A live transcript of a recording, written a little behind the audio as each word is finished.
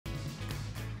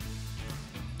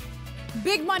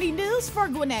Big money news for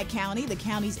Gwinnett County. The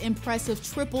county's impressive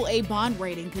AAA bond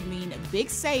rating could mean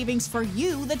big savings for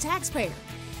you, the taxpayer.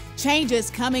 Changes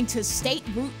coming to State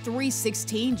Route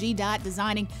 316. GDOT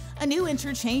designing a new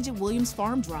interchange at Williams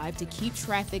Farm Drive to keep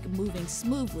traffic moving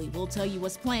smoothly. We'll tell you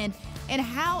what's planned and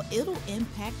how it'll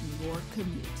impact your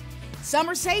commute.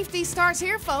 Summer safety starts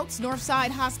here, folks. Northside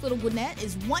Hospital Gwinnett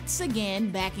is once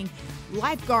again backing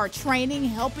lifeguard training,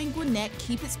 helping Gwinnett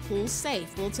keep its pools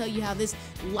safe. We'll tell you how this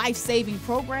life-saving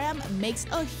program makes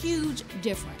a huge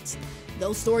difference.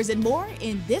 Those stories and more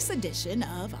in this edition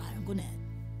of Eye on Gwinnett.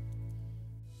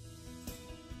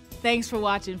 Thanks for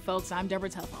watching, folks. I'm Deborah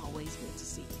Tuff. Always good to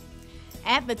see you.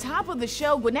 At the top of the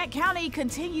show, Gwinnett County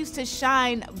continues to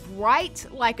shine bright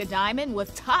like a diamond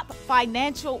with top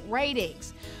financial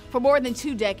ratings. For more than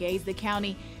 2 decades, the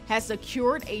county has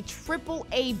secured a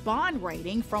AAA bond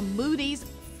rating from Moody's,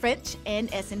 Fitch,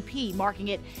 and S&P, marking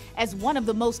it as one of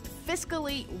the most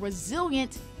fiscally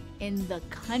resilient in the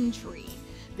country.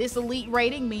 This elite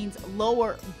rating means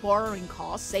lower borrowing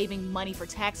costs, saving money for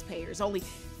taxpayers. Only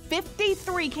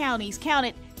 53 counties,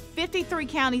 counted 53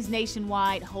 counties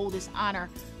nationwide, hold this honor,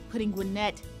 putting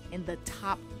Gwinnett in the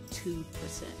top 2%.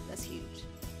 That's huge.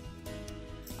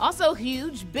 Also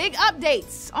huge, big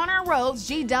updates on our roads.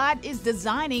 GDOT is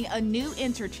designing a new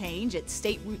interchange at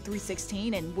State Route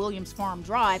 316 and Williams Farm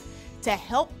Drive to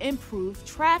help improve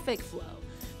traffic flow.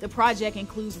 The project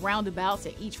includes roundabouts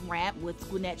at each ramp, with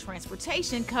Gwinnett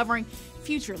Transportation covering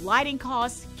future lighting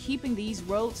costs, keeping these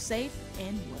roads safe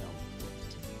and well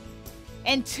lit.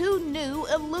 And 2 new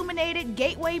illuminated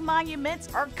gateway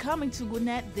monuments are coming to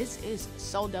Gwinnett. This is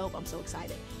so dope. I'm so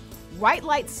excited. Bright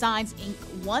Light Signs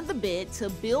Inc. won the bid to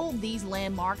build these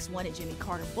landmarks, one at Jimmy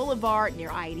Carter Boulevard near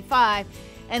I-85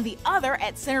 and the other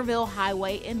at Centerville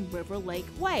Highway and River Lake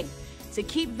Way. To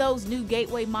keep those new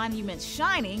gateway monuments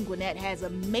shining, Gwinnett has a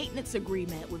maintenance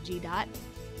agreement with GDOT.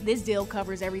 This deal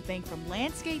covers everything from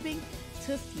landscaping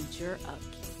to future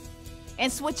upkeep.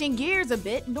 And switching gears a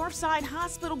bit, Northside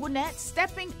Hospital Gwinnett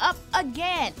stepping up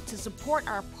again to support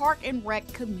our Park and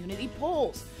Rec community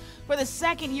pools. For the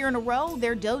 2nd year in a row,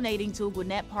 they're donating to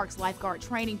Gwinnett Park's lifeguard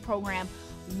training program,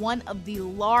 one of the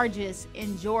largest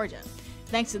in Georgia.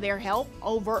 Thanks to their help,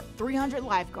 over 300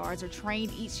 lifeguards are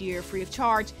trained each year free of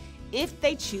charge if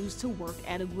they choose to work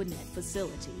at a Gwinnett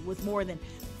facility. With more than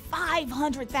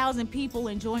 500,000 people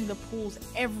enjoying the pools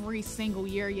every single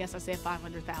year, yes, I said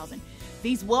 500,000,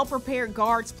 these well-prepared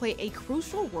guards play a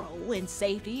crucial role in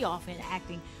safety, often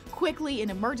acting quickly in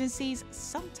emergencies,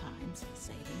 sometimes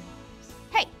saving lives.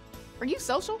 Hey! Are you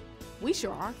social? We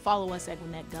sure are. Follow us at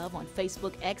GwinnettGov on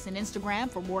Facebook, X, and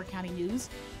Instagram for more county news.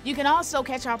 You can also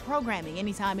catch our programming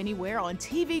anytime, anywhere on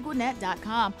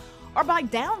tvgwinnett.com or by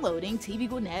downloading TV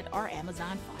Gwinnett or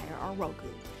Amazon Fire or Roku.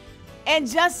 And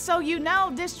just so you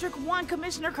know, District 1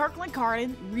 Commissioner Kirkland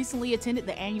Carden recently attended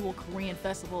the annual Korean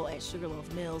Festival at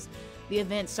Sugarloaf Mills. The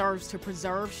event serves to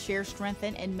preserve, share,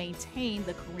 strengthen, and maintain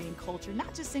the Korean culture,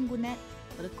 not just in Gwinnett,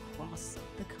 but across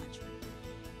the country.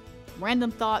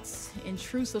 Random thoughts,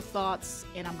 intrusive thoughts,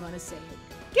 and I'm going to say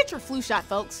it. Get your flu shot,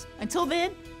 folks. Until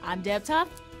then, I'm Deb Tuff.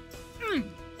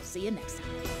 See you next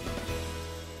time.